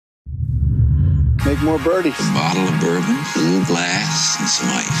make more birdies. A bottle of bourbon, a little glass, and some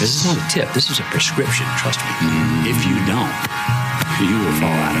ice. This is not a tip. This is a prescription. Trust me. If you don't, you will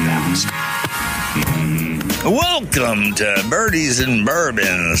fall out of balance. Welcome to Birdies and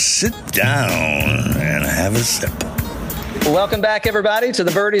Bourbon. Sit down and have a sip. Welcome back, everybody, to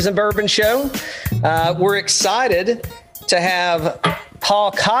the Birdies and Bourbon Show. We're excited to have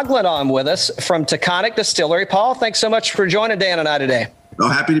Paul Coghlan on with us from Taconic Distillery. Paul, thanks so much for joining Dan and I today. Oh,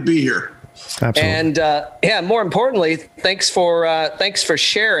 happy to be here. Absolutely. And more importantly, thanks for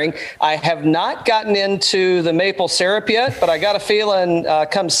sharing. I have not gotten into the maple syrup yet, but I got a feeling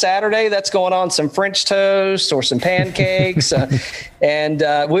come Saturday that's going on some French toast or some pancakes, and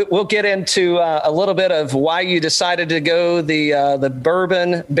we'll get into a little bit of why you decided to go the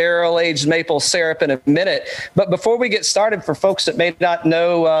bourbon barrel aged maple syrup in a minute. But before we get started, for folks that may not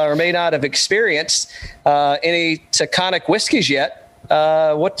know or may not have experienced any Taconic whiskeys yet. Who's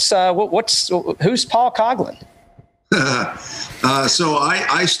Paul Coghlan? So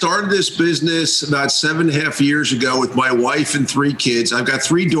I started this business about 7.5 years ago with my wife and 3 kids. I've got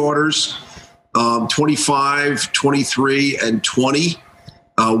 3 daughters, 25, 23, and 20.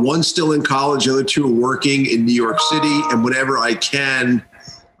 One's still in college. The other 2 are working in New York City. And whenever I can,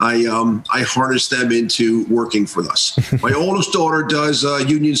 I harness them into working for us. My oldest daughter does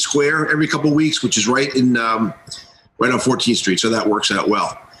Union Square every couple of weeks, which is right on 14th Street. So that works out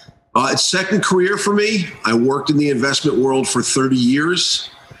well. It's second career for me. I worked in the investment world for 30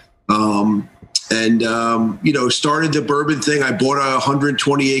 years. Started the bourbon thing. I bought a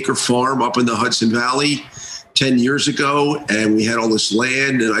 120-acre farm up in the Hudson Valley 10 years ago, and we had all this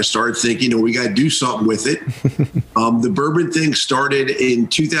land, and I started thinking, we got to do something with it. The bourbon thing started in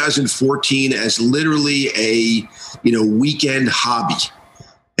 2014 as literally a, weekend hobby.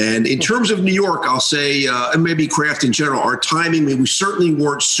 And in terms of New York, I'll say, and maybe craft in general, our timing, we certainly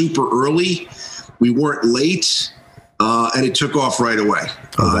weren't super early. We weren't late, and it took off right away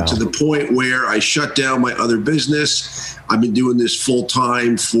to the point where I shut down my other business. I've been doing this full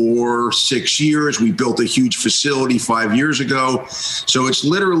time for 6 years. We built a huge facility 5 years ago. So it's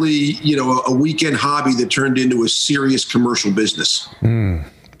literally, a weekend hobby that turned into a serious commercial business.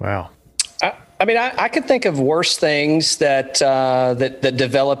 Wow. I could think of worse things that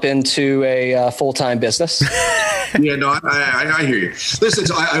develop into a full-time business. Yeah, no, I hear you. Listen,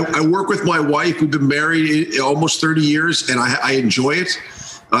 I work with my wife. We've been married almost 30 years, and I enjoy it.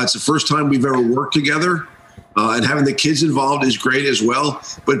 It's the first time we've ever worked together, and having the kids involved is great as well.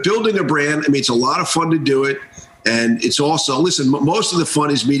 But building a brand, it's a lot of fun to do it, and it's also, listen, most of the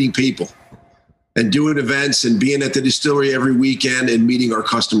fun is meeting people and doing events and being at the distillery every weekend and meeting our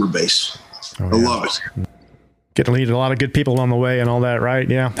customer base. I love it. Get to meet a lot of good people along the way and all that, right?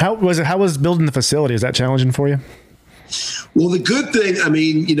 Yeah. How was building the facility? Is that challenging for you? Well, the good thing,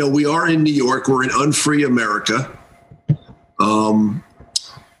 we are in New York. We're in unfree America.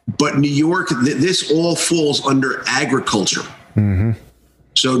 But New York, this all falls under agriculture. Mm-hmm.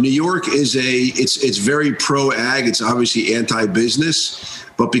 So New York is it's very pro-ag. It's obviously anti-business.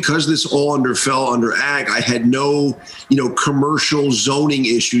 But because this all fell under ag, I had no, commercial zoning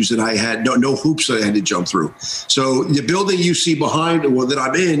issues that I had, no hoops that I had to jump through. So the building you see behind that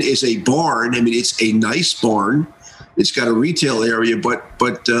I'm in is a barn. It's a nice barn. It's got a retail area,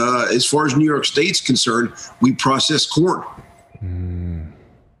 but as far as New York State's concerned, we process corn.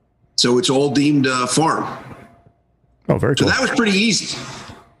 So it's all deemed farm. Oh, very cool. So that was pretty easy.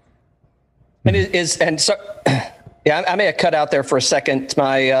 Yeah, I may have cut out there for a second.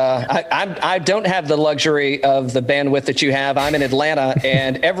 I don't have the luxury of the bandwidth that you have. I'm in Atlanta,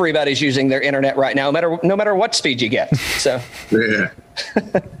 and everybody's using their internet right now, no matter what speed you get. So, yeah.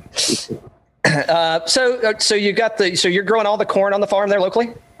 So you're growing all the corn on the farm there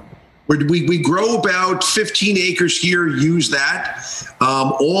locally? We grow about 15 acres here. Use that.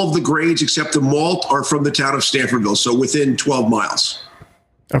 All of the grades except the malt are from the town of Stanfordville, so within 12 miles.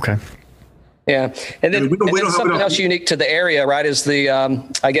 Okay. Yeah, and then, something else unique to the area, right? Is the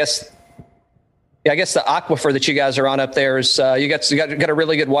I guess the aquifer that you guys are on up there is you got a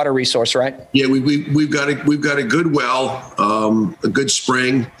really good water resource, right? Yeah, we've got a good well, a good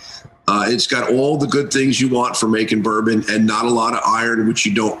spring. It's got all the good things you want for making bourbon, and not a lot of iron, which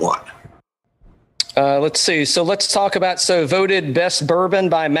you don't want. Let's see. So let's talk about, voted best bourbon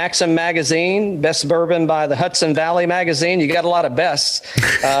by Maxim Magazine, best bourbon by the Hudson Valley Magazine. You got a lot of bests.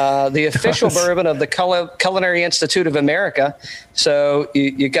 The official bourbon of the Culinary Institute of America. So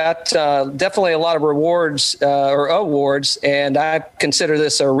you got definitely a lot of rewards or awards, and I consider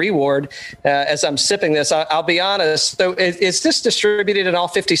this a reward. As I'm sipping this, I'll be honest. So is this distributed in all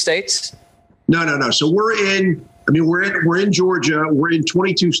 50 states? No. So we're in Georgia. We're in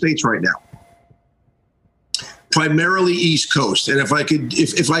 22 states right now. primarily East Coast. And if I could,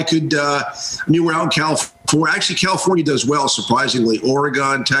 we're out in California. Actually, California does well, surprisingly.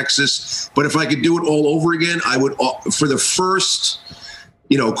 Oregon, Texas. But if I could do it all over again, I would, for the first,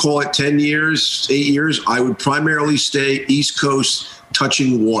 call it 10 years, 8 years, I would primarily stay East Coast,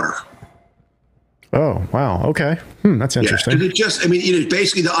 touching water. Oh, wow. Okay. That's interesting. Yeah. It's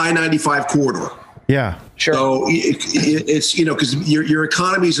basically the I-95 corridor. Yeah. Sure. So it's, because your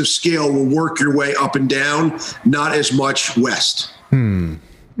economies of scale will work your way up and down, not as much west. And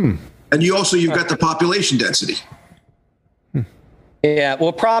you've got the population density. Yeah,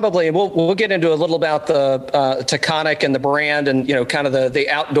 well, probably we'll get into a little about the Taconic and the brand, and kind of the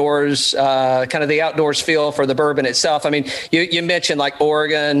outdoors, feel for the bourbon itself. I mean, you mentioned like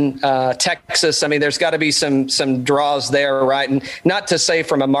Oregon, Texas. I mean, there's got to be some draws there, right? And not to say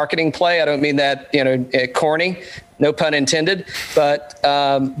from a marketing play, I don't mean that corny, no pun intended, but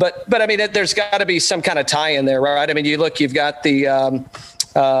I mean there's got to be some kind of tie in there, right? I mean, you've got the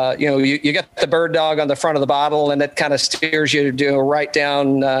you got the bird dog on the front of the bottle, and that kind of steers you to right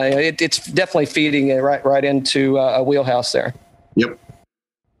down. It's definitely feeding it right into a wheelhouse there. Yep.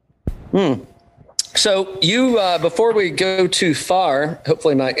 So you, before we go too far,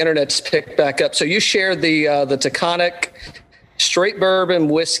 hopefully my internet's picked back up. So you shared the Taconic straight bourbon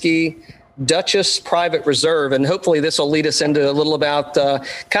whiskey Duchess Private Reserve, and hopefully this will lead us into a little about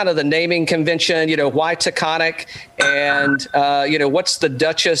kind of the naming convention. Why Taconic, and what's the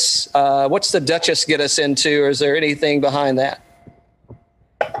Duchess? What's the Duchess get us into? Or is there anything behind that?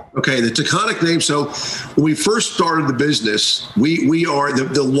 Okay, the Taconic name. So when we first started the business, we are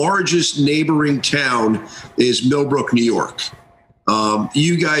the largest neighboring town is Millbrook, New York.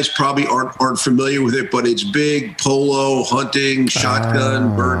 You guys probably aren't familiar with it, but it's big polo, hunting,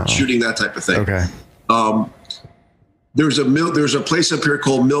 shotgun, bird shooting, that type of thing. Okay. There's a place up here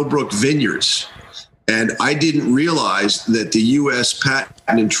called Millbrook Vineyards, and I didn't realize that the U.S.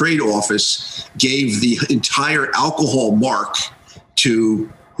 Patent and Trade Office gave the entire alcohol mark to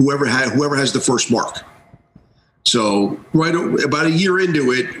whoever has the first mark. So right about a year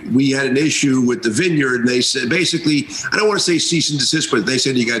into it, we had an issue with the vineyard, and they said, basically, I don't want to say cease and desist, but they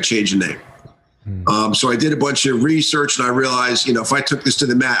said you got to change the name. So I did a bunch of research, and I realized, if I took this to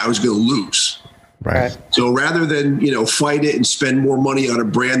the mat, I was going to lose. Right. So rather than fight it and spend more money on a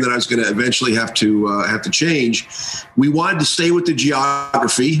brand that I was going to eventually have to change, we wanted to stay with the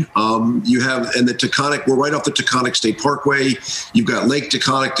geography. And the Taconic. We're right off the Taconic State Parkway. You've got Lake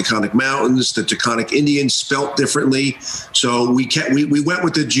Taconic, Taconic Mountains, the Taconic Indians spelt differently. So we went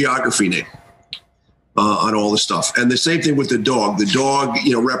with the geography name on all the stuff. And the same thing with the dog. The dog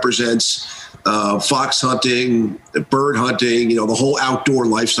represents fox hunting, bird hunting, the whole outdoor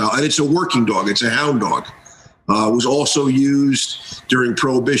lifestyle. And it's a working dog. It's a hound dog. It was also used during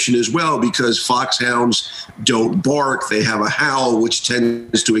Prohibition as well, because foxhounds don't bark. They have a howl, which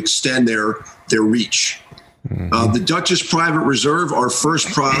tends to extend their reach. The Duchess Private Reserve, our first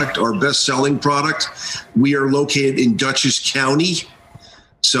product, our best-selling product, we are located in Dutchess County.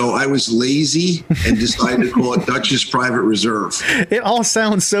 So I was lazy and decided to call it Duchess Private Reserve. It all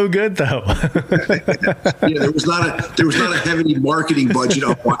sounds so good, though. There was not a heavy marketing budget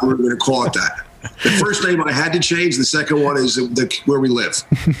on why we were going to call it that. The first name I had to change. The second one is where we live.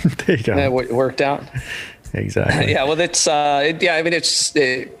 There you go. It worked out. Exactly. Yeah. Well, it's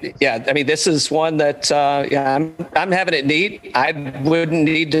this is one that I'm having it neat. I wouldn't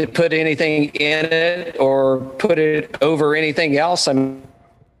need to put anything in it or put it over anything else.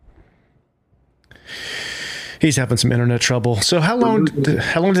 He's having some internet trouble. So how long did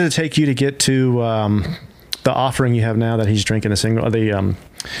it take you to get to the offering you have now that he's drinking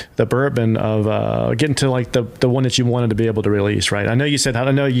the bourbon of getting to like the one that you wanted to be able to release, right? I know you said, I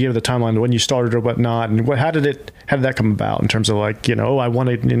don't know, you gave the timeline when you started or whatnot, and how did that come about in terms of like, I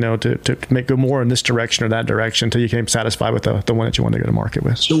wanted, to go more in this direction or that direction until you became satisfied with the one that you wanted to go to market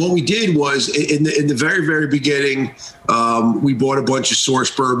with? So what we did was in the very, very beginning, we bought a bunch of source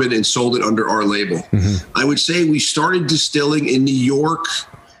bourbon and sold it under our label. Mm-hmm. I would say we started distilling in New York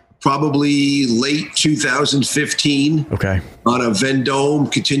probably late 2015. Okay. On a Vendome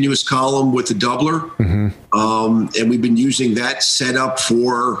continuous column with a doubler. Mm-hmm. And we've been using that setup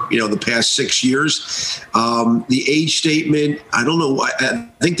for, the past 6 years. The age statement, I don't know. I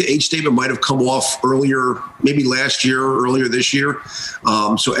think the age statement might have come off earlier, maybe last year, earlier this year.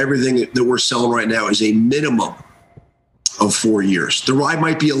 So everything that we're selling right now is a minimum of 4 years. The rye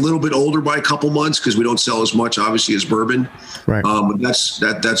might be a little bit older by a couple months because we don't sell as much, obviously, as bourbon. Right. But that's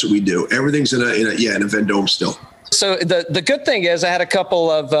what we do. Everything's in a Vendome still. So the good thing is I had a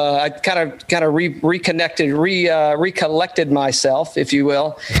couple of I kind of recollected myself, if you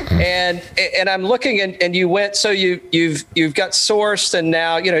will, and I'm looking and you went, so you've got sourced, and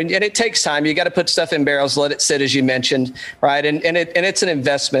now and it takes time. You got to put stuff in barrels, let it sit, as you mentioned, right? And it's an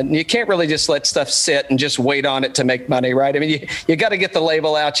investment, and you can't really just let stuff sit and just wait on it to make money, right? I mean, you got to get the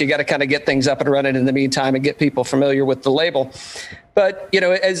label out. You got to kind of get things up and running in the meantime and get people familiar with the label. But,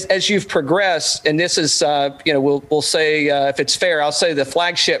 as you've progressed, and this is, we'll say, if it's fair, I'll say the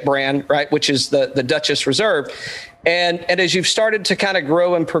flagship brand, right, which is the Duchess Reserve. And as you've started to kind of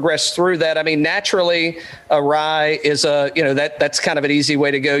grow and progress through that, I mean, naturally, a rye is that's kind of an easy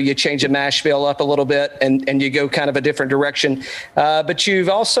way to go. You change a mash bill up a little bit and you go kind of a different direction. But you've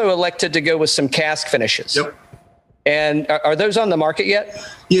also elected to go with some cask finishes. Yep. And are those on the market yet?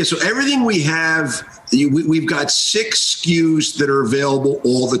 Yeah, so everything we have, we've got 6 SKUs that are available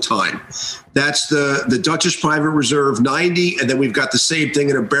all the time. That's the Duchess Private Reserve 90, and then we've got the same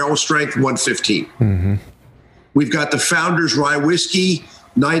thing in a barrel strength 115. Mm-hmm. We've got the Founders Rye Whiskey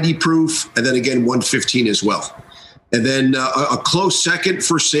 90 proof, and then again 115 as well. And then a close second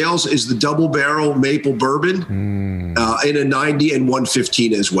for sales is the Double Barrel Maple Bourbon in a 90 and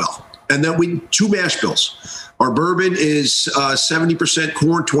 115 as well. And then 2 mash bills. Our bourbon is 70%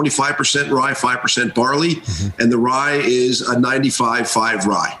 corn, 25% rye, 5% barley, and the rye is a 95-5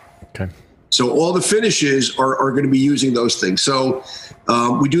 rye. Okay. So all the finishes are going to be using those things. So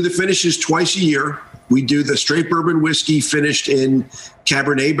we do the finishes twice a year. We do the straight bourbon whiskey finished in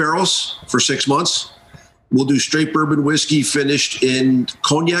Cabernet barrels for 6 months. We'll do straight bourbon whiskey finished in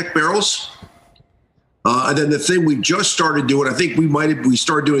cognac barrels. And then the thing we just started doing, I think we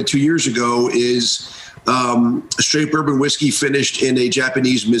started doing it 2 years ago, is straight bourbon whiskey finished in a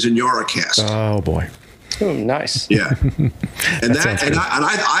Japanese Mizunara cask. Oh boy. Oh, nice. Yeah. And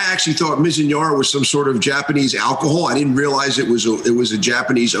I actually thought Mizunara was some sort of Japanese alcohol. I didn't realize it was a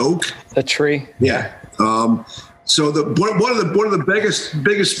Japanese oak. A tree. Yeah. So one of the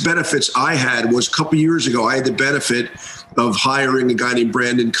biggest benefits I had was a couple years ago, I had the benefit of hiring a guy named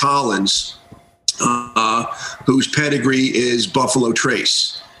Brandon Collins, whose pedigree is Buffalo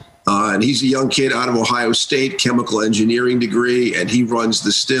Trace. And he's a young kid out of Ohio State, chemical engineering degree, and he runs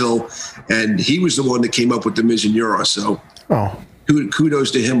the still. And he was the one that came up with the Mizunara. So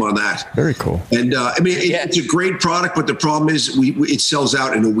kudos to him on that. Very cool. And it's a great product, but the problem is it sells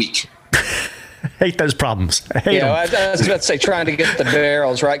out in a week. Hate those problems. I hate them. I was about to say trying to get the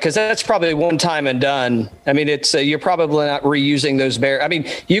barrels, right? Because that's probably one time and done. I mean, it's you're probably not reusing those barrels. I mean,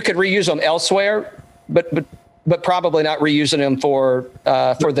 you could reuse them elsewhere, but probably not reusing them for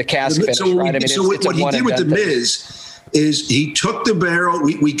the cask finish, right? I mean, so what he did with the Miz is he took the barrel.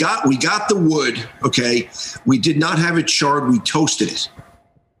 We got the wood. Okay, we did not have it charred. We toasted it.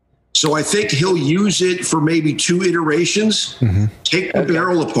 So I think he'll use it for maybe 2 iterations. Mm-hmm. Take the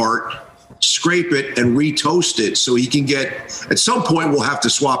barrel apart, scrape it, and re-toast it. So he can get. At some point, we'll have to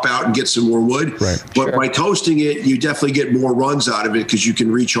swap out and get some more wood. Right. But by toasting it, you definitely get more runs out of it because you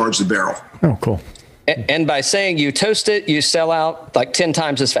can recharge the barrel. Oh, cool. And by saying you toast it, you sell out like 10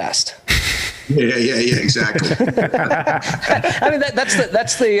 times as fast. Yeah, exactly. I mean,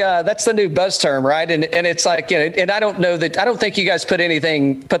 that's the new buzz term, right? And it's like, and I don't think you guys put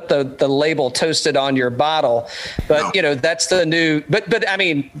the label toasted on your bottle, but no. That's the new. But I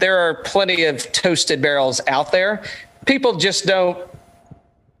mean, there are plenty of toasted barrels out there. People just don't.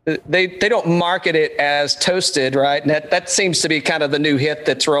 They don't market it as toasted, right? And that seems to be kind of the new hit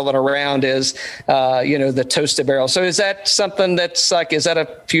that's rolling around is, the toasted barrel. So is that something that's like, is that a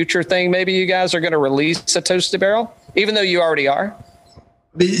future thing? Maybe you guys are going to release a toasted barrel, even though you already are?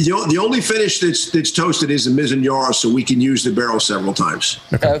 The only finish that's toasted is the Mizunara, so we can use the barrel several times.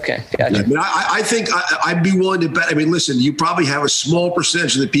 Okay. Gotcha. I mean, I think I'd be willing to bet. I mean, listen, you probably have a small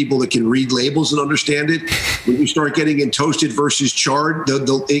percentage of the people that can read labels and understand it. When you start getting in toasted versus charred,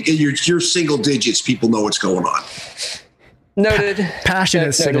 your single digits, people know what's going on. Noted.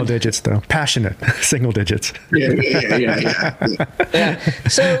 Passionate single digits, though. Passionate single digits. Yeah.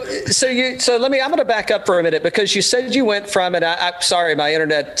 So I'm going to back up for a minute because you said you went from, and I'm sorry, my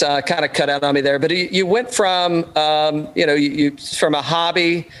internet kind of cut out on me there, but you went from, you from a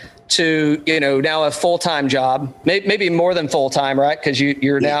hobby to, now a full-time job, maybe more than full-time, right? Because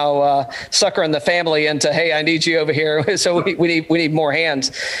you're now suckering the family into, hey, I need you over here. So we need more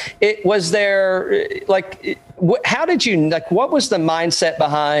hands. Was there how did you, what was the mindset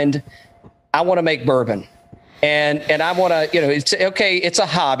behind, I want to make bourbon and I want to, it's okay. It's a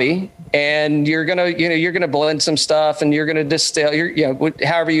hobby and you're going to blend some stuff and you're going to distill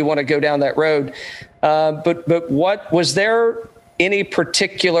however you want to go down that road. But what was there any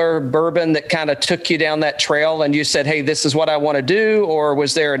particular bourbon that kind of took you down that trail and you said, hey, this is what I want to do? Or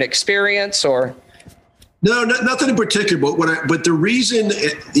was there an experience or? No, nothing in particular. But the reason,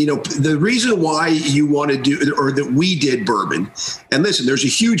 the reason why you want to do, or that we did bourbon, and listen, there's a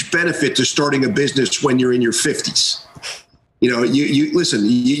huge benefit to starting a business when you're in your 50s.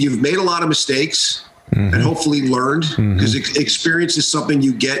 You've made a lot of mistakes and hopefully learned, because experience is something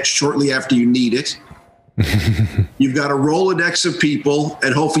you get shortly after you need it. You've got a Rolodex of people,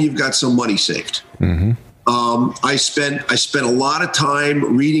 and hopefully you've got some money saved. I spent a lot of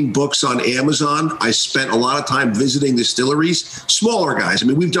time reading books on Amazon. I spent a lot of time visiting distilleries, smaller guys. I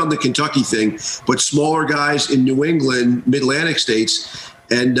mean, we've done the Kentucky thing, but smaller guys in New England, Mid-Atlantic states.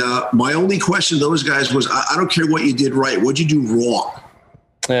 And my only question to those guys was, I don't care what you did right. What'd you do wrong?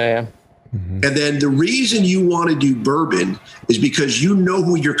 Yeah. And then the reason you want to do bourbon is because you know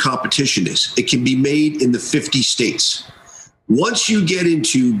who your competition is. It can be made in the 50 states. Once you get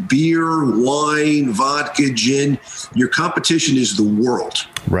into beer, wine, vodka, gin, your competition is the world.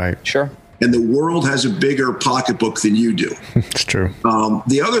 Right. Sure. And the world has a bigger pocketbook than you do. It's true.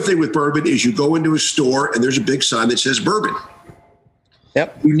 The other thing with bourbon is you go into a store and there's a big sign that says bourbon.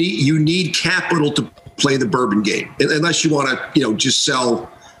 Yep. You need capital to play the bourbon game, unless you want to, just sell,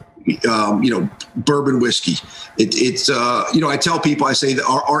 bourbon whiskey. I tell people, I say that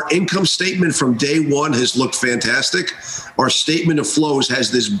our income statement from day one has looked fantastic. Our statement of flows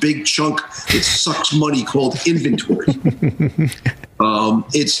has this big chunk that sucks money called inventory.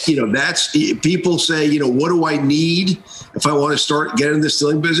 That's people say, what do I need if I want to start getting in the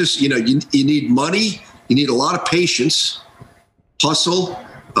distilling business? You need money, you need a lot of patience, hustle,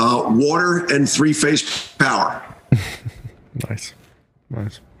 water, and three-phase power. Nice.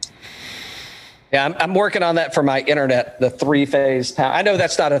 Yeah, I'm working on that for my internet, the three-phase power. I know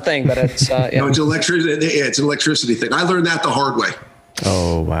that's not a thing, but it's... No, it's electricity. Yeah, it's an electricity thing. I learned that the hard way.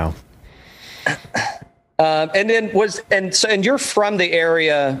 Oh, wow. And you're from the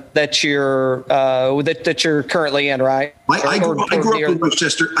area that you're currently in, right? I grew up in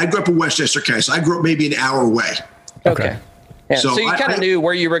Westchester. I grew up in Westchester County. So I grew up maybe an hour away. Okay. Yeah. So you kind of knew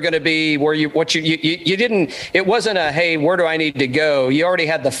where you were going to be, you didn't, it wasn't a, hey, where do I need to go? You already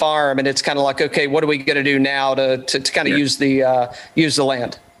had the farm, and it's kind of like, okay, what are we going to do now to kind of use the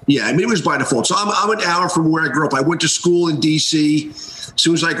land? Yeah. I mean, it was by default. So I'm an hour from where I grew up. I went to school in DC. As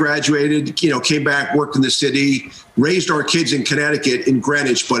soon as I graduated, came back, worked in the city, raised our kids in Connecticut, in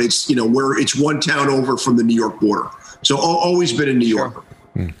Greenwich, but it's, it's one town over from the New York border. So always been in New York.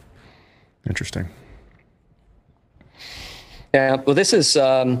 Interesting. Yeah. Well, this is,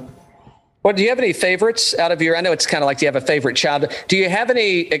 do you have any favorites out of I know it's kind of like, do you have a favorite child? Do you have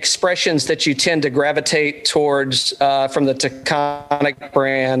any expressions that you tend to gravitate towards from the Taconic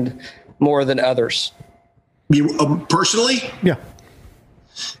brand more than others? Personally? Yeah.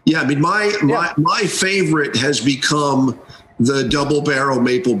 Yeah. I mean, my favorite has become the double barrel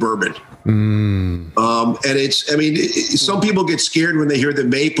maple bourbon. And some people get scared when they hear the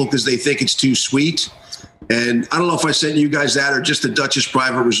maple because they think it's too sweet. And I don't know if I sent you guys that or just the Duchess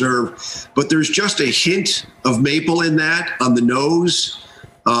Private Reserve, but there's just a hint of maple in that on the nose.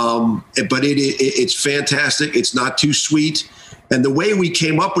 But it's fantastic. It's not too sweet. And the way we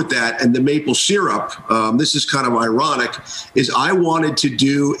came up with that and the maple syrup, this is kind of ironic, is I wanted to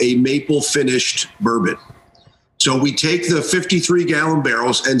do a maple finished bourbon. So we take the 53-gallon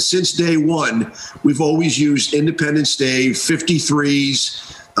barrels, and since day one, we've always used Independence Stave,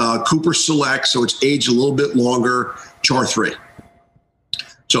 53s, Cooper Select, so it's aged a little bit longer, Char 3.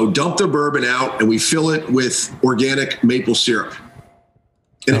 So dump the bourbon out, and we fill it with organic maple syrup.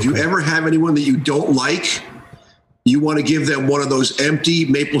 And if you ever have anyone that you don't like, you want to give them one of those empty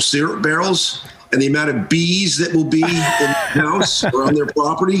maple syrup barrels, and the amount of bees that will be in the house or on their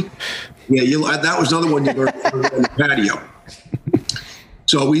property. Yeah, that was another one you learned on the patio.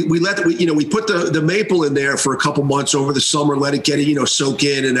 So we put the maple in there for a couple months over the summer, let it get soak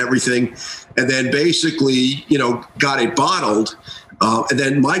in and everything, and then basically got it bottled. And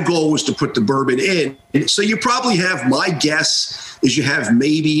then my goal was to put the bourbon in. So you probably have, my guess is you have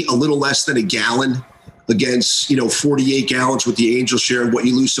maybe a little less than a gallon against 48 gallons with the Angel share and what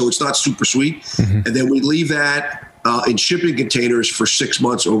you lose. So it's not super sweet. And then we leave that in shipping containers for 6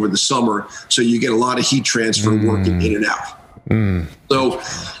 months over the summer, so you get a lot of heat transfer working in and out. So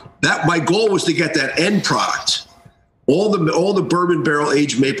that my goal was to get that end product, all the bourbon barrel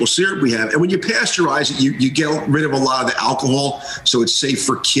aged maple syrup we have, and when you pasteurize it, you get rid of a lot of the alcohol, so it's safe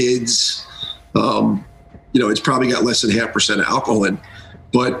for kids. It's probably got less than 0.5% of alcohol in,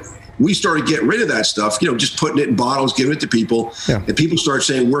 but we started getting rid of that stuff, just putting it in bottles, giving it to people, and people start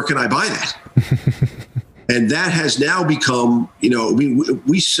saying, "Where can I buy that?" And that has now become,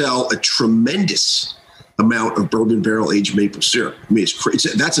 we sell a tremendous amount of bourbon barrel aged maple syrup. I mean, it's crazy.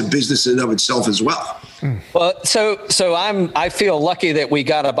 That's a business in and of itself as well. Well, so I feel lucky that we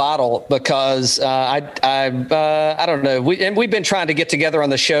got a bottle because I don't know. We've been trying to get together on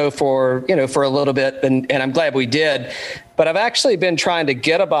the show for a little bit, and I'm glad we did. But I've actually been trying to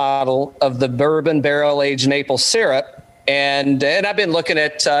get a bottle of the bourbon barrel aged maple syrup. And I've been looking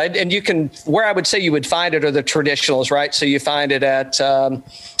at, and you can, where I would say you would find it are the traditionals, right? So you find it at,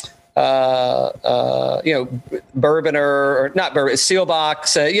 bourbon or not bourbon,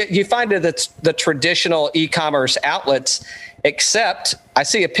 Sealbox. You find it at the traditional e-commerce outlets, except I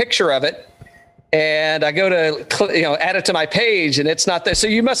see a picture of it and I go to, add it to my page and it's not there. So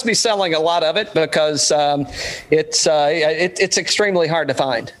you must be selling a lot of it because it's extremely hard to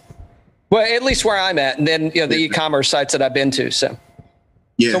find. Well, at least where I'm at, and then the e-commerce sites that I've been to. So,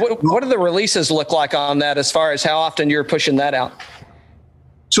 yeah. So what do the releases look like on that, as far as how often you're pushing that out?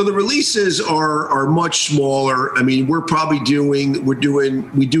 So the releases are much smaller. I mean, we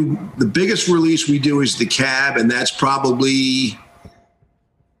do the biggest release we do is the Cab, and that's probably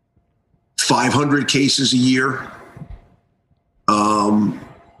 500 cases a year.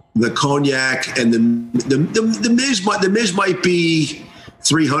 The Cognac and the Miz might be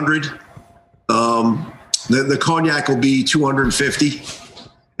 300. The Cognac will be 250.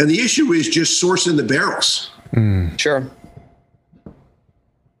 And the issue is just sourcing the barrels. Sure.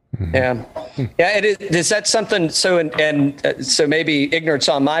 Yeah. Yeah. Is that something? So, so maybe ignorance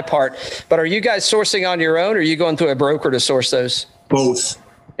on my part, but are you guys sourcing on your own or are you going through a broker to source those? Both.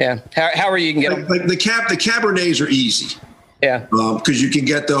 Yeah. How are you can get them? Like the Cabernets are easy. Yeah. Because you can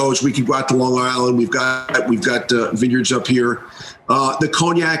get those. We can go out to Long Island. We've got vineyards up here. The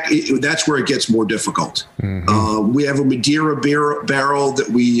Cognac, that's where it gets more difficult. Mm-hmm. We have a Madeira barrel that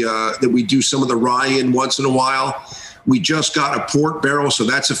we do some of the rye in once in a while. We just got a port barrel, so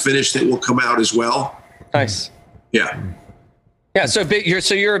that's a finish that will come out as well. Nice. Yeah. Yeah. So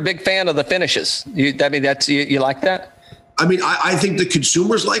you're a big fan of the finishes. You like that? I mean, I think the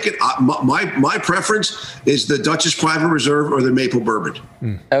consumers like it. My preference is the Dutchess Private Reserve or the Maple Bourbon.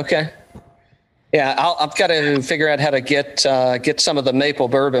 Okay. Yeah, I've got to figure out how to get some of the maple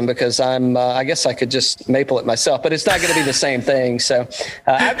bourbon because I guess I could just maple it myself, but it's not going to be the same thing. So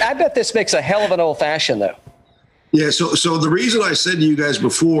I bet this makes a hell of an old fashioned though. Yeah. So the reason I said to you guys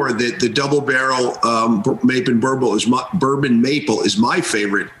before that the double barrel bourbon maple is my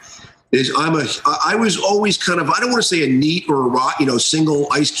favorite is I was always kind of, I don't want to say a neat or a single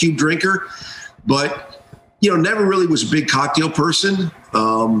ice cube drinker, but never really was a big cocktail person.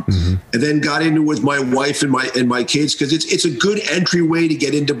 And then got into it with my wife and my kids because it's a good entryway to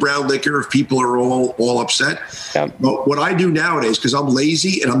get into brown liquor if people are all upset. Yeah. But what I do nowadays, because I'm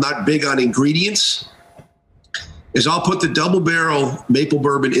lazy and I'm not big on ingredients, is I'll put the double barrel maple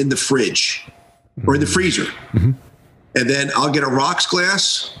bourbon in the fridge or in the freezer. Mm-hmm. And then I'll get a rocks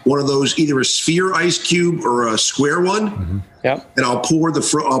glass, one of those, either a sphere ice cube or a square one. Mm-hmm. Yep. And I'll pour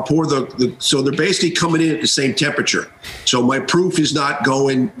the so they're basically coming in at the same temperature. So my proof is not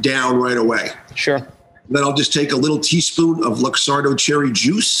going down right away. Sure. Then I'll just take a little teaspoon of Luxardo cherry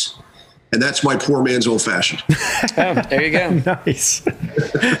juice, and that's my poor man's old fashioned. Oh, there you go. Nice.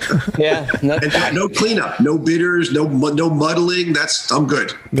 Yeah. No cleanup, no bitters, no muddling. I'm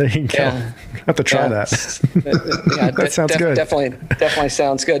good. There you go. Yeah. I have to try that. That sounds good. Definitely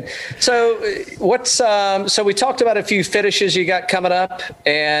sounds good. So so we talked about a few finishes you got coming up,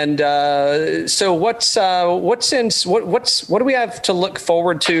 and so what do we have to look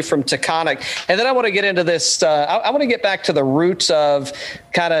forward to from Taconic? And then I want to get into this. I want to get back to the roots of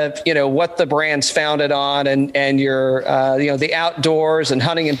kind of what the brand's founded on, and your the outdoors and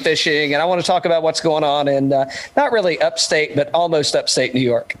hunting and fishing. And I want to talk about what's going on in not really upstate, but almost upstate New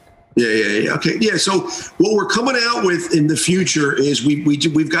York. Yeah. Okay. Yeah. So what we're coming out with in the future is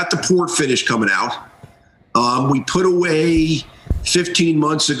we've got the port finish coming out. We put away 15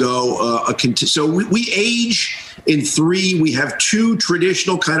 months ago so we age in 3. We have 2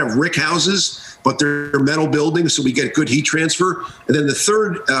 traditional kind of rick houses, but they're metal buildings, so we get good heat transfer. And then the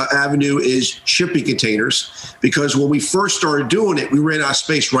third avenue is shipping containers, because when we first started doing it, we ran out of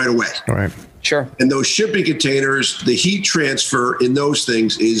space right away. All right. Sure. And those shipping containers, the heat transfer in those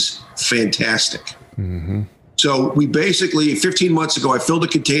things is fantastic. Mm-hmm. So we basically, 15 months ago, I filled a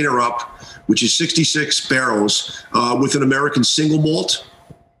container up, which is 66 barrels with an American single malt.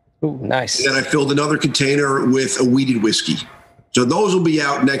 Ooh, nice. And then I filled another container with a wheated whiskey. So those will be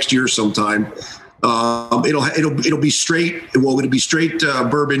out next year sometime. It'll be straight. It'll be straight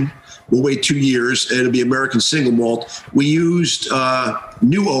bourbon. We'll wait 2 years, and it'll be American single malt. We used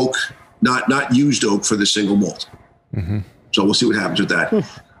New Oak not used oak for the single malt. So we'll see what happens with that.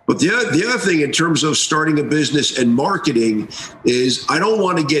 But the other thing in terms of starting a business and marketing is I don't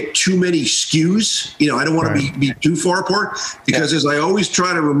want to get too many SKUs. I don't want to be too far apart, because as I always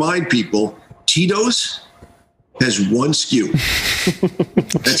try to remind people, Tito's has one SKU.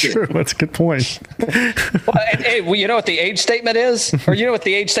 That's True. it. That's a good point. Well, you know what the age statement is? Or you know what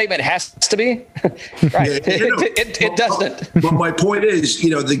the age statement has to be? Right. It doesn't. But my point is,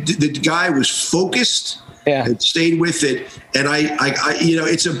 the guy was focused. Yeah. And stayed with it. And I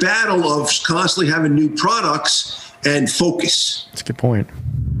it's a battle of constantly having new products and focus. That's a good point.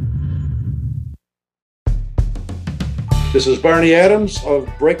 This is Barney Adams of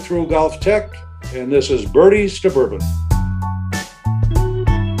Breakthrough Golf Tech, and this is Birdies to Bourbon.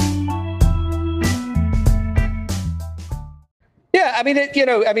 Yeah,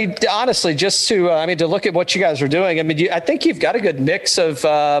 honestly, just to look at what you guys are doing. I think you've got a good mix of.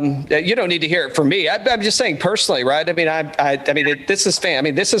 You don't need to hear it from me. I'm just saying personally, right? This is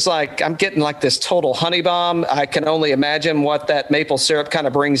fan. This is like I'm getting like this total honey bomb. I can only imagine what that maple syrup kind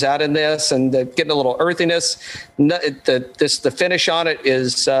of brings out in this, and getting a little earthiness. The finish on it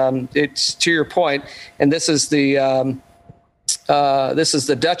is it's to your point, and this is the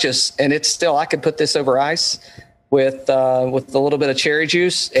Duchess, and it's still I could put this over ice with a little bit of cherry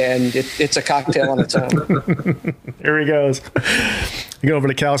juice, and it's a cocktail on its own. Here he goes. You go over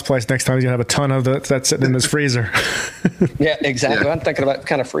to Cal's place next time, he's going to have a ton of that's sitting in his freezer. Yeah, exactly. Yeah. I'm thinking about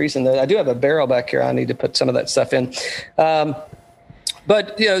kind of freezing that. I do have a barrel back here. I need to put some of that stuff in.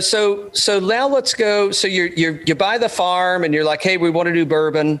 But so now let's go. So you buy the farm and you're like, hey, we want to do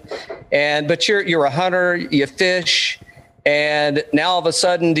bourbon, but you're a hunter, you fish. And now all of a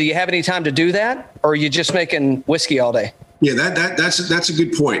sudden, do you have any time to do that, or are you just making whiskey all day? Yeah, that's a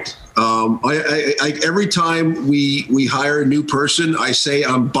good point. I every time we hire a new person, I say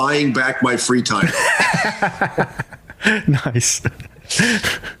I'm buying back my free time. Nice.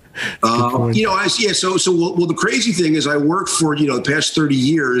 So the crazy thing is I worked for the past 30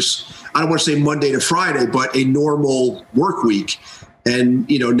 years. I don't want to say Monday to Friday, but a normal work week. And,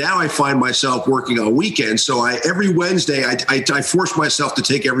 now I find myself working on weekends. So every Wednesday, I force myself to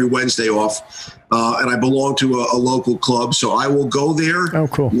take every Wednesday off. And I belong to a local club. So I will go there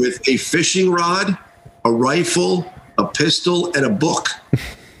with a fishing rod, a rifle, a pistol, and a book.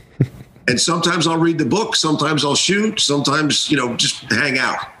 And sometimes I'll read the book. Sometimes I'll shoot. Sometimes, just hang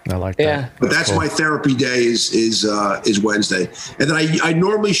out. I like that. Yeah. But that's my therapy day is Wednesday. And then I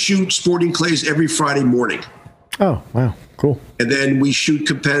normally shoot sporting clays every Friday morning. Oh, wow. Cool. And then we shoot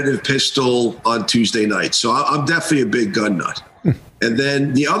competitive pistol on Tuesday night. So I'm definitely a big gun nut. And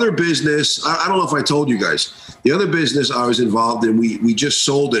then the other business, I don't know if I told you guys, the other business I was involved in, we just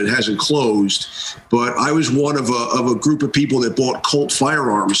sold it. It hasn't closed. But I was one of a group of people that bought Colt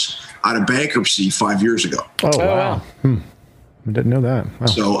firearms out of bankruptcy 5 years ago. Oh, wow. I didn't know that. Wow.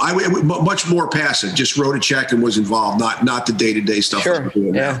 So I much more passive, just wrote a check and was involved, not the day-to-day stuff. Sure. I'm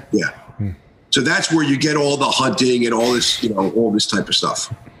doing now. Yeah. So that's where you get all the hunting and all this, all this type of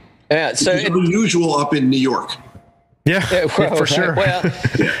stuff. Yeah. So it's unusual up in New York. Yeah, for sure. Well,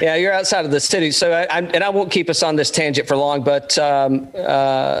 yeah, you're outside of the city. So I won't keep us on this tangent for long, but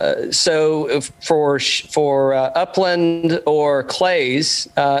so for Upland or Clays,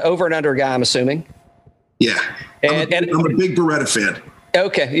 over and under guy, I'm assuming. Yeah. I'm a big Beretta fan.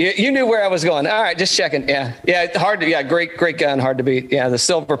 Okay, you knew where I was going. All right, just checking. Yeah, great gun, hard to beat. Yeah, the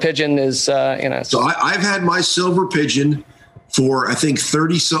Silver Pigeon is, So I've had my Silver Pigeon for I think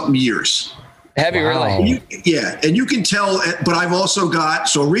 30-something years. Have you really? And you can tell. But I've also got.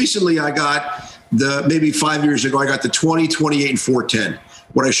 So recently, I got maybe 5 years ago, I got the 20, 28, and 410.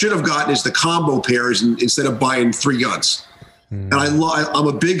 What I should have gotten is the combo pairs instead of buying 3 guns. And I'm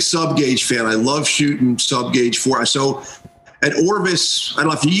a big sub gauge fan. I love shooting sub gauge So. At Orvis, I don't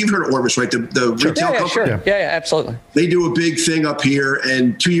know if you've heard of Orvis, right? The retail company. Sure. Yeah, absolutely. They do a big thing up here,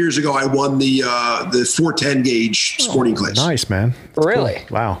 and 2 years ago I won the 410 gauge sporting clays. Nice, man. That's really?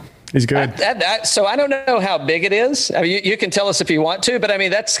 Cool. Wow. He's good. So I don't know how big it is. I mean, you can tell us if you want to, but I mean,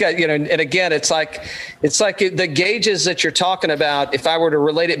 that's got, and again, it's like the gauges that you're talking about. If I were to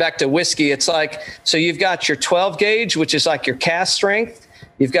relate it back to whiskey, it's like, so you've got your 12 gauge, which is like your cast strength.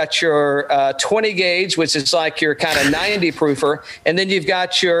 You've got your 20 gauge, which is like your kind of 90 proofer. And then you've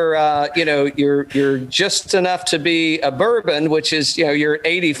got your, you're just enough to be a bourbon, which is, your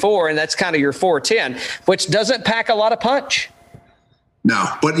 84. And that's kind of your 410, which doesn't pack a lot of punch. No,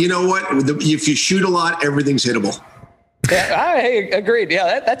 but you know what? If you shoot a lot, everything's hittable. Yeah, I agreed.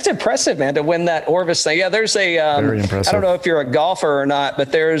 Yeah, that's impressive, man, to win that Orvis thing. Yeah, there's a, very impressive. I don't know if you're a golfer or not,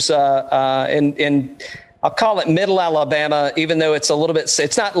 but there's in I'll call it middle Alabama, even though it's a little bit,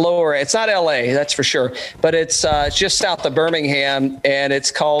 it's not lower, it's not LA, that's for sure, but it's just south of Birmingham, and it's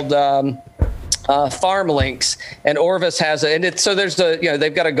called Farm Links, and Orvis has it. And so there's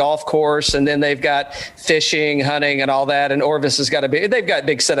they've got a golf course, and then they've got fishing, hunting, and all that. And Orvis has got they've got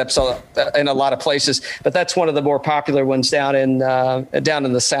big setups in a lot of places, but that's one of the more popular ones down in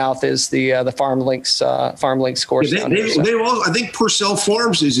the South is the Farm Links course. I think Purcell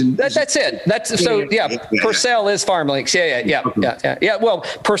Farms is in. That's it. Purcell is Farm Links. Yeah. Well,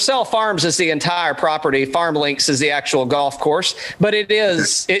 Purcell Farms is the entire property. Farm Links is the actual golf course, but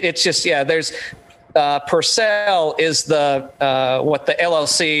it's just there's. Purcell is the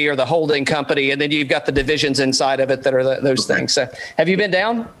LLC or the holding company, and then you've got the divisions inside of it that are those things. So, have you been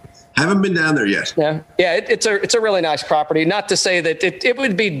down? Haven't been down there yet. Yeah. It's a really nice property. Not to say that it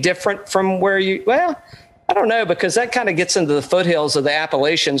would be different from where you. Well, I don't know, because that kind of gets into the foothills of the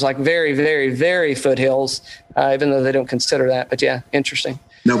Appalachians, like very, very, very foothills, even though they don't consider that. But yeah, interesting.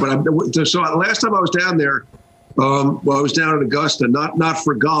 No, but so last time I was down there. I was down in Augusta, not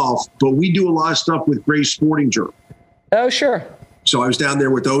for golf, but we do a lot of stuff with Gray Sportinger. Oh, sure. So I was down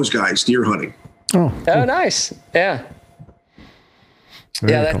there with those guys, deer hunting. Oh, nice. Yeah.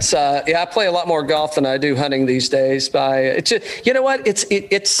 Very cool. I play a lot more golf than I do hunting these days. It's just, you know what?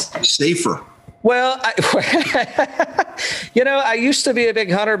 It's safer. Well, I used to be a big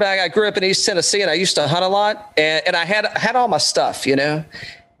hunter back. I grew up in East Tennessee, and I used to hunt a lot, and I had all my stuff,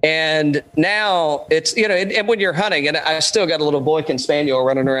 And now it's, and when you're hunting, and I still got a little Boykin Spaniel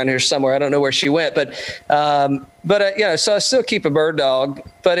running around here somewhere. I don't know where she went, so I still keep a bird dog,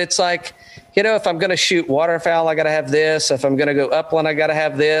 but it's like, if I'm going to shoot waterfowl, I got to have this. If I'm going to go upland, I got to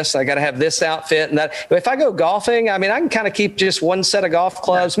have this. I got to have this outfit and that. If I go golfing, I can kind of keep just one set of golf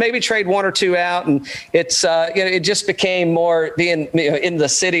clubs, maybe trade one or two out. And it's, it just became more being in the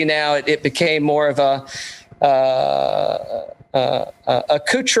city now. It became more of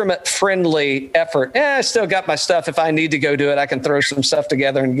accoutrement friendly effort. I still got my stuff. If I need to go do it, I can throw some stuff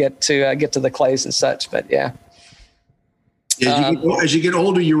together and get to the clays and such. But yeah. As you get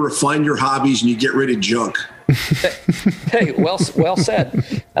older, you refine your hobbies and you get rid of junk. Hey, well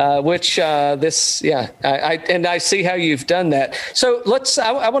said. I see how you've done that. So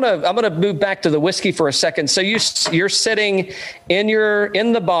I'm going to move back to the whiskey for a second. So you're sitting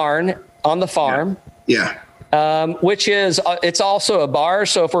in the barn on the farm. Yeah. Which is, it's also a bar.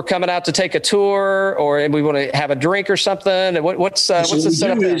 So if we're coming out to take a tour or we want to have a drink or something, what's the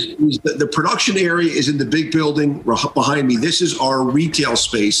setup there? The production area is in the big building behind me. This is our retail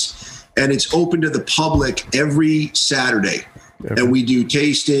space, and it's open to the public every Saturday. Okay. And we do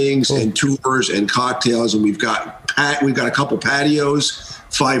tastings and tours and cocktails, and we've got a couple patios,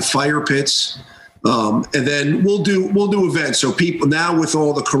 5 fire pits. And then we'll do events. So people now, with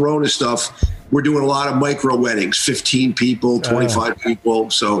all the Corona stuff, we're doing a lot of micro weddings, 15 people, 25 people.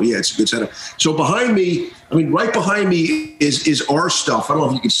 So yeah, it's a good setup. So behind me, right behind me is our stuff. I don't know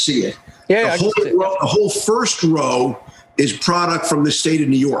if you can see it. Yeah, the whole first row is product from the state of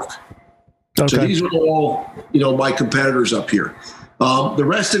New York. Okay. So these are all, my competitors up here. The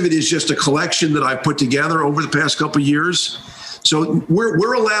rest of it is just a collection that I put together over the past couple of years. So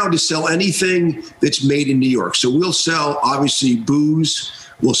we're allowed to sell anything that's made in New York. So we'll sell, obviously, booze.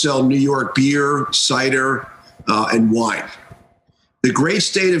 We'll sell New York beer, cider, and wine. The great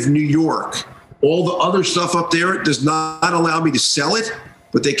state of New York, all the other stuff up there does not allow me to sell it,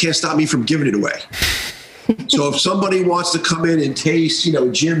 but they can't stop me from giving it away. So if somebody wants to come in and taste,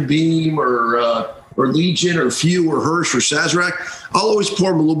 Jim Beam or Legion or Few or Hirsch or Sazerac, I'll always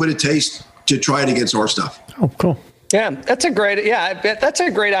pour them a little bit of taste to try it against our stuff. Oh, cool. Yeah, that's a great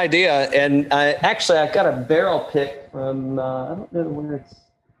idea. And I've got a barrel pick from, I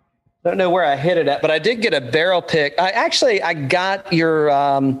don't know where I hit it at, but I did get a barrel pick. I got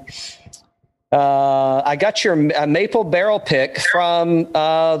your maple barrel pick from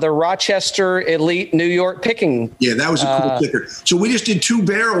the Rochester Elite New York Picking. Yeah, that was a cool picker. So we just did 2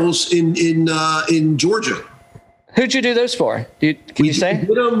 barrels in Georgia. Who'd you do those for? Can you say? We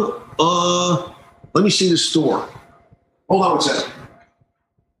did them. Let me see the store. Hold on one second.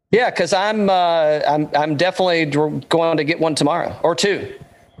 Yeah, because I'm definitely going to get one tomorrow or 2.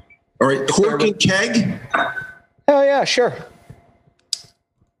 All right, Cork and Keg. Oh yeah, sure.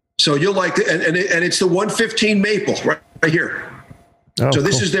 So you'll like it, and it's the 115 maple right here. Oh, so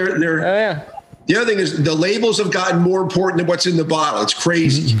this is their. Oh yeah. The other thing is the labels have gotten more important than what's in the bottle. It's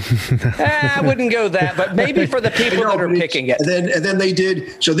crazy. I wouldn't go that, but maybe for the people that are picking it. And then they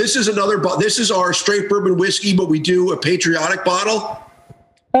did. So this is another. This is our straight bourbon whiskey, but we do a patriotic bottle.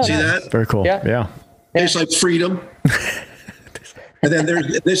 See that? Very cool. Yeah. Tastes like freedom. And then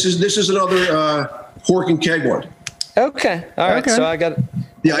this is another cork and keg one. Okay. All right. Okay. So I got.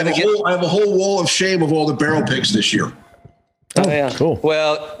 Yeah, I have a whole wall of shame of all the barrel picks this year. Oh, yeah. Cool.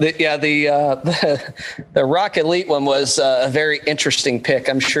 Well, the Rock Elite one was a very interesting pick.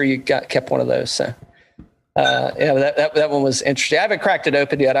 I'm sure you kept one of those. So, that one was interesting. I haven't cracked it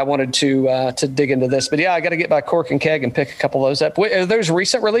open yet. I wanted to dig into this, but yeah, I got to get my cork and keg and pick a couple of those up. Are those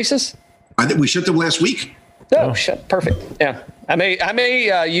recent releases? I think we shipped them last week. Oh, shit. Perfect. Yeah. I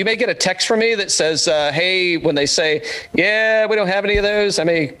may, you may get a text from me that says, hey, when they say, yeah, we don't have any of those.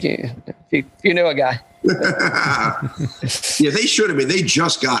 You know a guy. Yeah, they should have been. They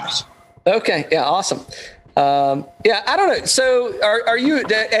just got it. Okay. Yeah. Awesome. Yeah, I don't know. So are you,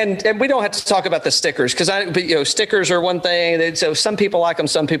 and we don't have to talk about the stickers but stickers are one thing. So some people like them,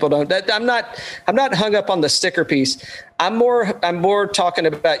 some people don't. I'm not hung up on the sticker piece. I'm more talking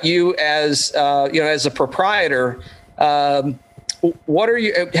about you as, as a proprietor. Have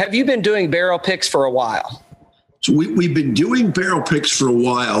you been doing barrel picks for a while? So we've been doing barrel picks for a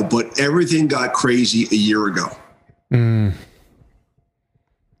while, but everything got crazy a year ago.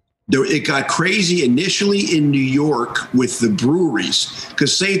 It got crazy initially in New York with the breweries,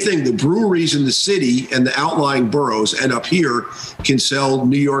 because same thing, the breweries in the city and the outlying boroughs and up here can sell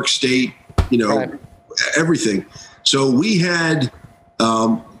New York State, right, everything. So we had,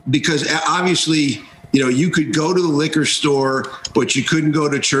 because obviously, you could go to the liquor store, but you couldn't go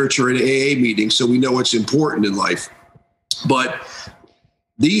to church or an AA meeting. So we know what's important in life. But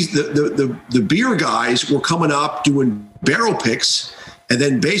the beer guys were coming up doing barrel picks and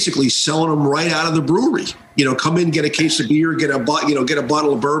then basically selling them right out of the brewery. Come in, get a case of beer, get a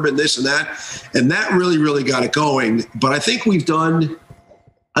bottle of bourbon, this and that. And that really, really got it going. But I think we've probably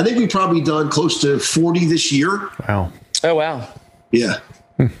done close to 40 this year. Wow. Oh, wow. Yeah.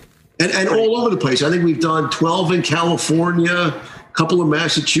 And all over the place. I think we've done 12 in California, a couple in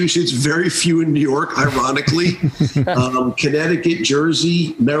Massachusetts, very few in New York, ironically. Connecticut,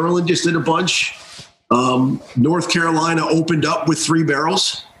 Jersey, Maryland just did a bunch. North Carolina opened up with 3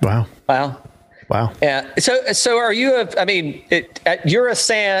 barrels. Wow. Yeah. So are you? You're a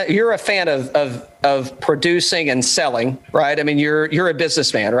fan of producing and selling, right? You're a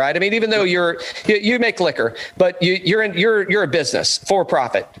businessman, right? Even though you make liquor, but you're a business for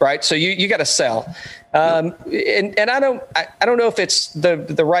profit, right? So you got to sell. And I don't know if it's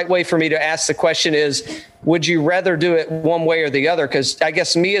the right way for me to ask the question is, would you rather do it one way or the other? Because I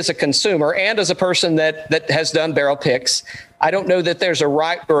guess me as a consumer and as a person that has done barrel picks, I don't know that there's a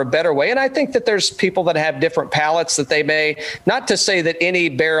right or a better way. And I think that there's people that have different palates that they may, not to say that any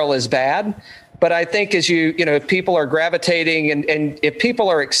barrel is bad, but I think as if people are gravitating and if people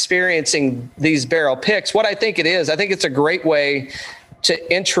are experiencing these barrel picks, what I think it is, I think it's a great way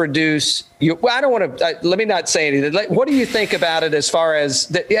to introduce you. Well, I don't want to, let me not say anything. What do you think about it as far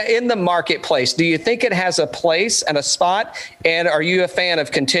as in the marketplace? Do you think it has a place and a spot? And are you a fan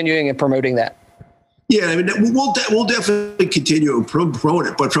of continuing and promoting that? Yeah, we'll definitely continue and promote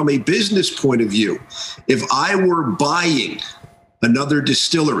it. But from a business point of view, if I were buying another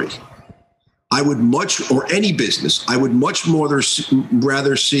distillery, I would or any business, I would much more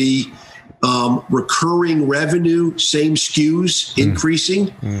rather see recurring revenue, same SKUs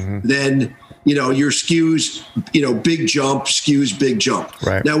increasing than, your SKUs, big jump, SKUs, big jump.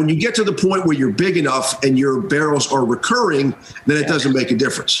 Right. Now, when you get to the point where you're big enough and your barrels are recurring, then it doesn't make a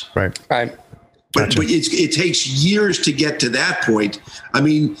difference. Right. But it takes years to get to that point.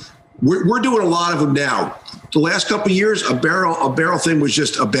 We're doing a lot of them now. The last couple of years, a barrel thing was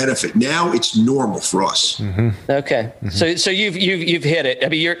just a benefit. Now it's normal for us. Okay, so you've hit it.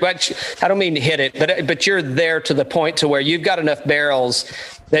 I don't mean to hit it, but you're there to the point to where you've got enough barrels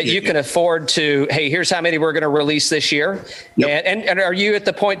that you can afford to. Hey, here's how many we're going to release this year. Yep. And are you at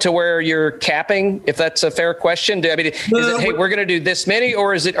the point to where you're capping? If that's a fair question, is it hey, we're going to do this many,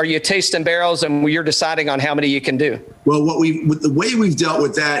 or are you tasting barrels and you're deciding on how many you can do? Well, the way we've dealt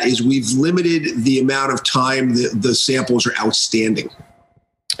with that is we've limited the amount of time the samples are outstanding.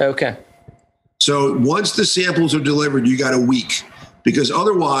 Okay. So once the samples are delivered, you got a week, because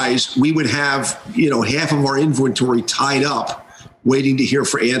otherwise we would have, half of our inventory tied up waiting to hear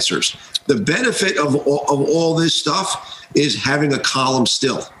for answers. The benefit of all this stuff is having a column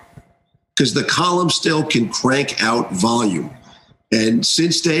still, because the column still can crank out volume. And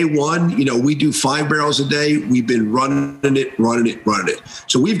since day one, we do 5 barrels a day. We've been running it.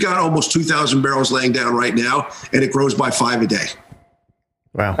 So we've got almost 2,000 barrels laying down right now, and it grows by 5 a day.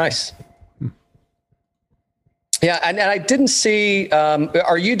 Wow. Nice. Yeah, and I didn't see,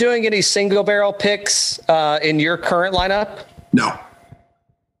 are you doing any single barrel picks in your current lineup? No.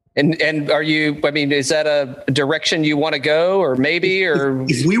 And are you, I mean, is that a direction you want to go, or maybe, or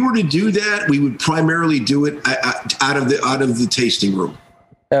if we were to do that, we would primarily do it out of the tasting room.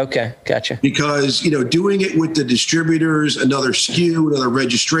 Okay, gotcha. Because, doing it with the distributors, another SKU, another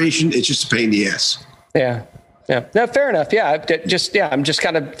registration, it's just a pain in the ass. Yeah. Yeah. No, fair enough. Yeah. I'm just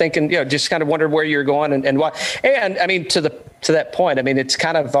kind of thinking, just kind of wondered where you're going and why. And I mean, to that point, I mean, it's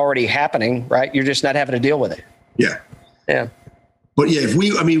kind of already happening, right? You're just not having to deal with it. Yeah. Yeah. But yeah,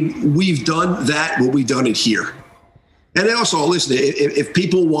 we've done that, but we've done it here. And then also, listen, if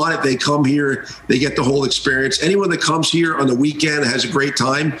people want it, they come here, they get the whole experience. Anyone that comes here on the weekend has a great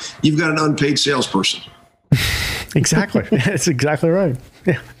time. You've got an unpaid salesperson. Exactly. That's exactly right.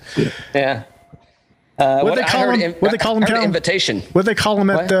 Yeah. Yeah. What they call them? What they call them? Invitation. What they call them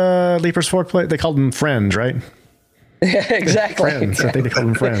at Leaper's Fork Plate? They called them friends, right? Yeah, exactly. Friends. I think they call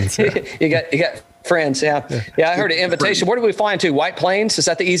them friends. Yeah. you got friends. Yeah. I heard an invitation. Where do we fly into? White Plains? Is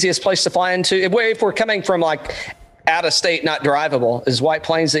that the easiest place to fly into? If we're coming from like out of state, not drivable, is White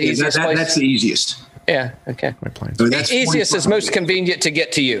Plains the easiest place? That's the easiest. Yeah. Okay. White Plains. I mean, that's easiest is most convenient to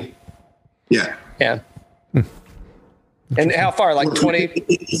get to you. Yeah. Yeah. And how far? Like 20?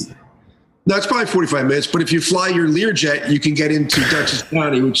 No, it's probably 45 minutes. But if you fly your Learjet, you can get into Dutchess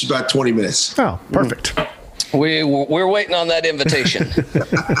County, which is about 20 minutes. Oh, perfect. We're waiting on that invitation.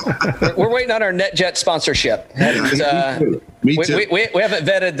 we're waiting on our NetJet sponsorship. Me too. We haven't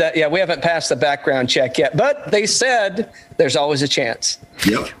vetted that. Yeah, we haven't passed the background check yet. But they said there's always a chance.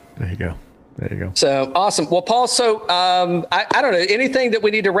 Yep. There you go. There you go. So awesome. Well, Paul, so I don't know, anything that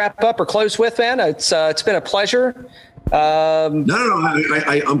we need to wrap up or close with, man? It's been a pleasure. No.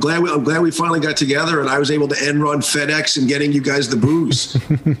 I'm glad we finally got together, and I was able to end run FedEx and getting you guys the booze.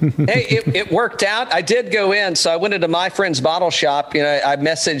 Hey, it worked out. I did go in, so I went into my friend's bottle shop. I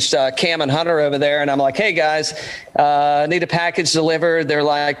messaged Cam and Hunter over there, and I'm like, "Hey guys, need a package delivered." They're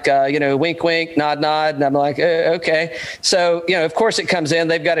like, wink, wink, nod, nod, and I'm like, okay. So of course it comes in.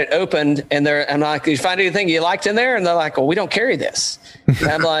 They've got it opened, and I'm like, "Did you find anything you liked in there?" And they're like, "Well, we don't carry this." And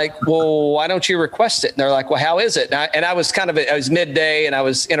I'm like, "Well, why don't you request it?" And they're like, "Well, how is it?" And I was midday and I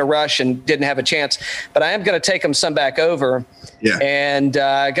was in a rush and didn't have a chance, but I am going to take them some back over. Yeah. And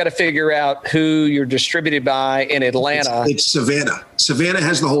I got to figure out who you're distributed by in Atlanta. It's Savannah. Savannah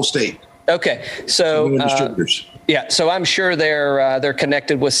has the whole state. Okay. So, distributors. Yeah. So I'm sure they're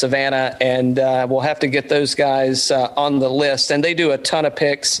connected with Savannah, and we'll have to get those guys on the list. And they do a ton of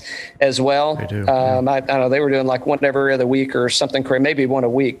picks as well. They do. I don't know. They were doing like one every other week or something, maybe one a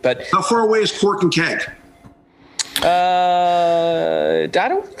week. But how far away is Cork and Keg? I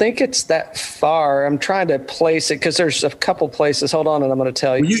don't think it's that far. I'm trying to place it because there's a couple places. Hold on, and I'm going to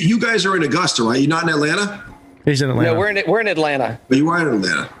tell you. Well, you guys are in Augusta, right? You're not in Atlanta? He's in Atlanta. No, we're in Atlanta. But you are in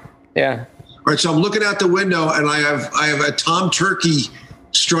Atlanta. Yeah. All right, so I'm looking out the window, and I have a Tom Turkey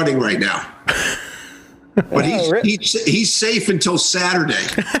strutting right now. But he's safe until Saturday.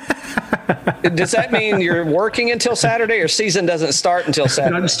 Does that mean you're working until Saturday, or season doesn't start until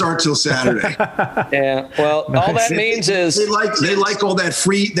Saturday? Doesn't start till Saturday. Yeah. Well, all that means is they like all that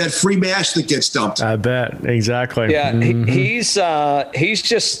free mash that gets dumped. I bet. Exactly. Yeah. Mm-hmm. He's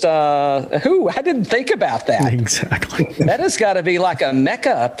just I didn't think about that. Exactly. That has got to be like a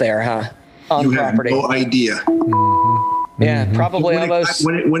mecca up there, huh? On you property. Have no idea. Yeah, probably almost.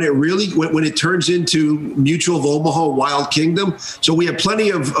 When it turns into Mutual of Omaha Wild Kingdom. So we have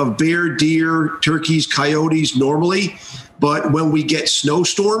plenty of bear, deer, turkeys, coyotes normally, but when we get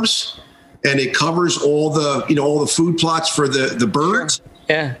snowstorms and it covers all the food plots for the birds, sure.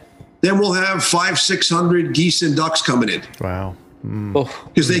 Yeah, then we'll have 500-600 geese and ducks coming in. Wow.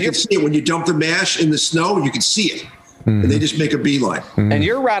 Because they can see it when you dump the mash in the snow, you can see it. And they just make a beeline. And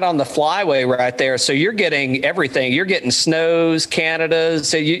you're right on the flyway right there. So you're getting everything. You're getting snows, Canadas.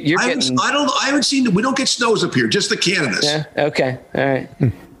 So I haven't seen, we don't get snows up here, just the Canadas. Yeah. Okay. All right.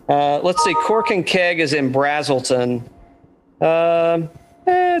 Let's see. Cork and Keg is in Brazelton.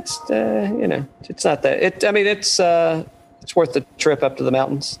 It's not that. It's worth the trip up to the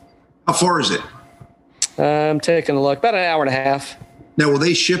mountains. How far is it? I'm taking a look. About an hour and a half. Now, will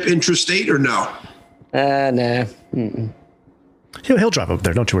they ship intrastate or no? No. He'll drive up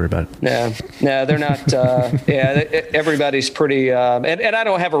there. Don't you worry about it. No, they're not. Everybody's pretty. And I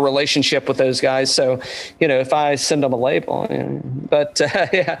don't have a relationship with those guys, so if I send them a label, but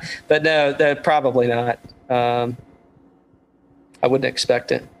no, probably not. I wouldn't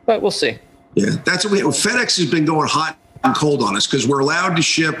expect it, but we'll see. Yeah, that's what FedEx has been going hot and cold on us because we're allowed to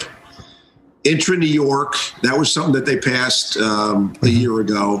ship intra-New York. That was something that they passed a year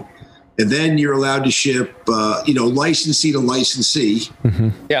ago. And then you're allowed to ship, licensee to licensee. Mm-hmm.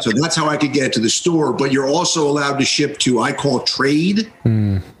 Yep. So that's how I could get it to the store. But you're also allowed to ship to, I call trade.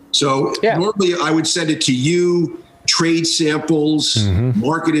 So normally I would send it to you, trade samples,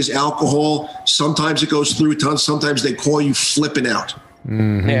 mark it as alcohol. Sometimes it goes through tons. Sometimes they call you flipping out.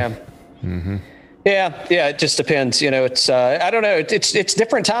 Yeah. Yeah, it just depends. It's I don't know. It's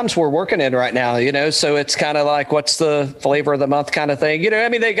different times we're working in right now. So it's kind of like, what's the flavor of the month kind of thing.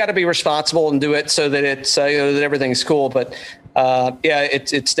 They got to be responsible and do it so that it's that everything's cool. But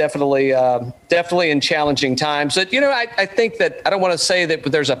it's definitely in challenging times. But I think that I don't want to say that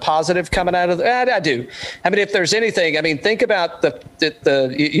there's a positive coming out of that. I do. I mean, if there's anything, think about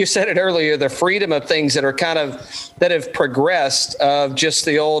the you said it earlier, the freedom of things that are that have progressed of just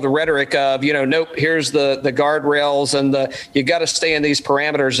the old rhetoric of nope, here's the guardrails and you got to stay in these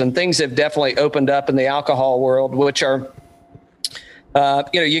parameters, and things have definitely opened up in the alcohol world, which are.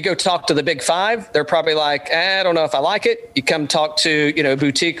 You go talk to the big five, they're probably like, I don't know if I like it. You come talk to,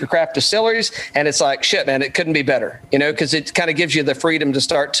 boutique or craft distilleries, and it's like, shit, man, it couldn't be better, because it kind of gives you the freedom to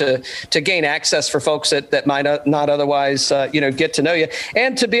start to gain access for folks that might not otherwise, get to know you,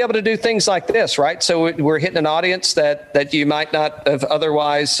 and to be able to do things like this, right? So we're hitting an audience that you might not have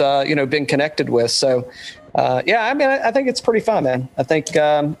otherwise, been connected with. So, I think it's pretty fun, man. I think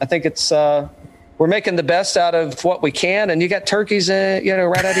it's, we're making the best out of what we can, and you got turkeys, right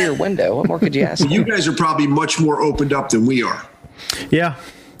out of your window. What more could you ask for? You guys are probably much more opened up than we are. Yeah.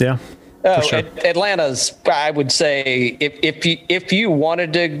 Sure. Atlanta's, I would say, if you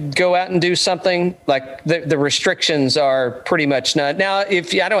wanted to go out and do something, like the restrictions are pretty much none. Now,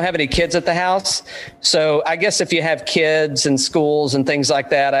 I don't have any kids at the house, so I guess if you have kids and schools and things like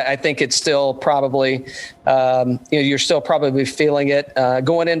that, I think it's still probably, you're still probably feeling it.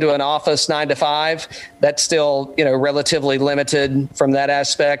 Going into an office 9 to 5, that's still, relatively limited from that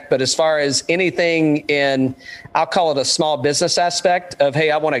aspect. But as far as anything in, I'll call it a small business aspect of,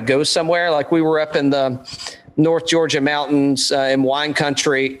 hey, I want to go somewhere. Like we were up in the North Georgia mountains in wine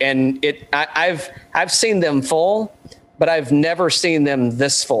country, and I've seen them full, but I've never seen them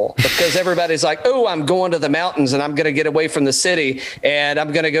this full, because everybody's like, oh, I'm going to the mountains and I'm going to get away from the city and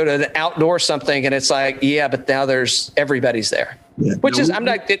I'm going to go to the outdoor something. And it's like, yeah, but now everybody's there, I'm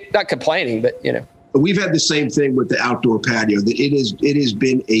not complaining, but We've had the same thing with the outdoor patio. That it has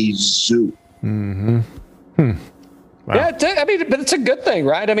been a zoo. Wow. Yeah, but it's a good thing,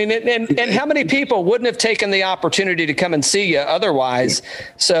 right? I mean, and how many people wouldn't have taken the opportunity to come and see you otherwise?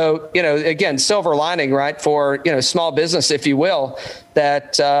 So, again, silver lining, right, for, small business, if you will,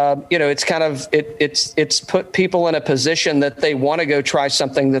 that, it's kind of, it's put people in a position that they want to go try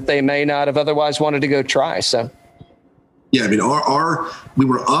something that they may not have otherwise wanted to go try. So. Yeah, I mean, we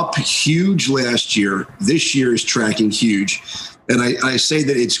were up huge last year. This year is tracking huge. And I say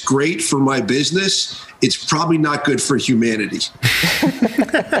that it's great for my business. It's probably not good for humanity.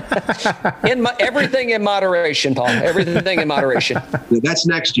 Everything in moderation, Paul. Everything in moderation. Yeah, that's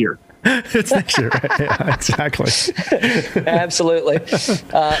next year. It's next year, right? Yeah, exactly. Absolutely.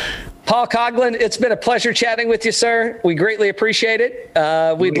 Paul Coughlin, it's been a pleasure chatting with you, sir. We greatly appreciate it.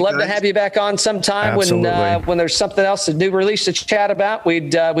 We'd love to have you back on sometime when there's something else, a new release to chat about.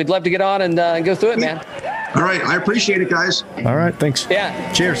 We'd love to get on and go through it, man. All right. I appreciate it, guys. All right. Thanks.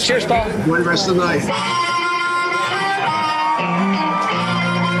 Yeah. Cheers. Cheers, Paul. Enjoy the rest of the night.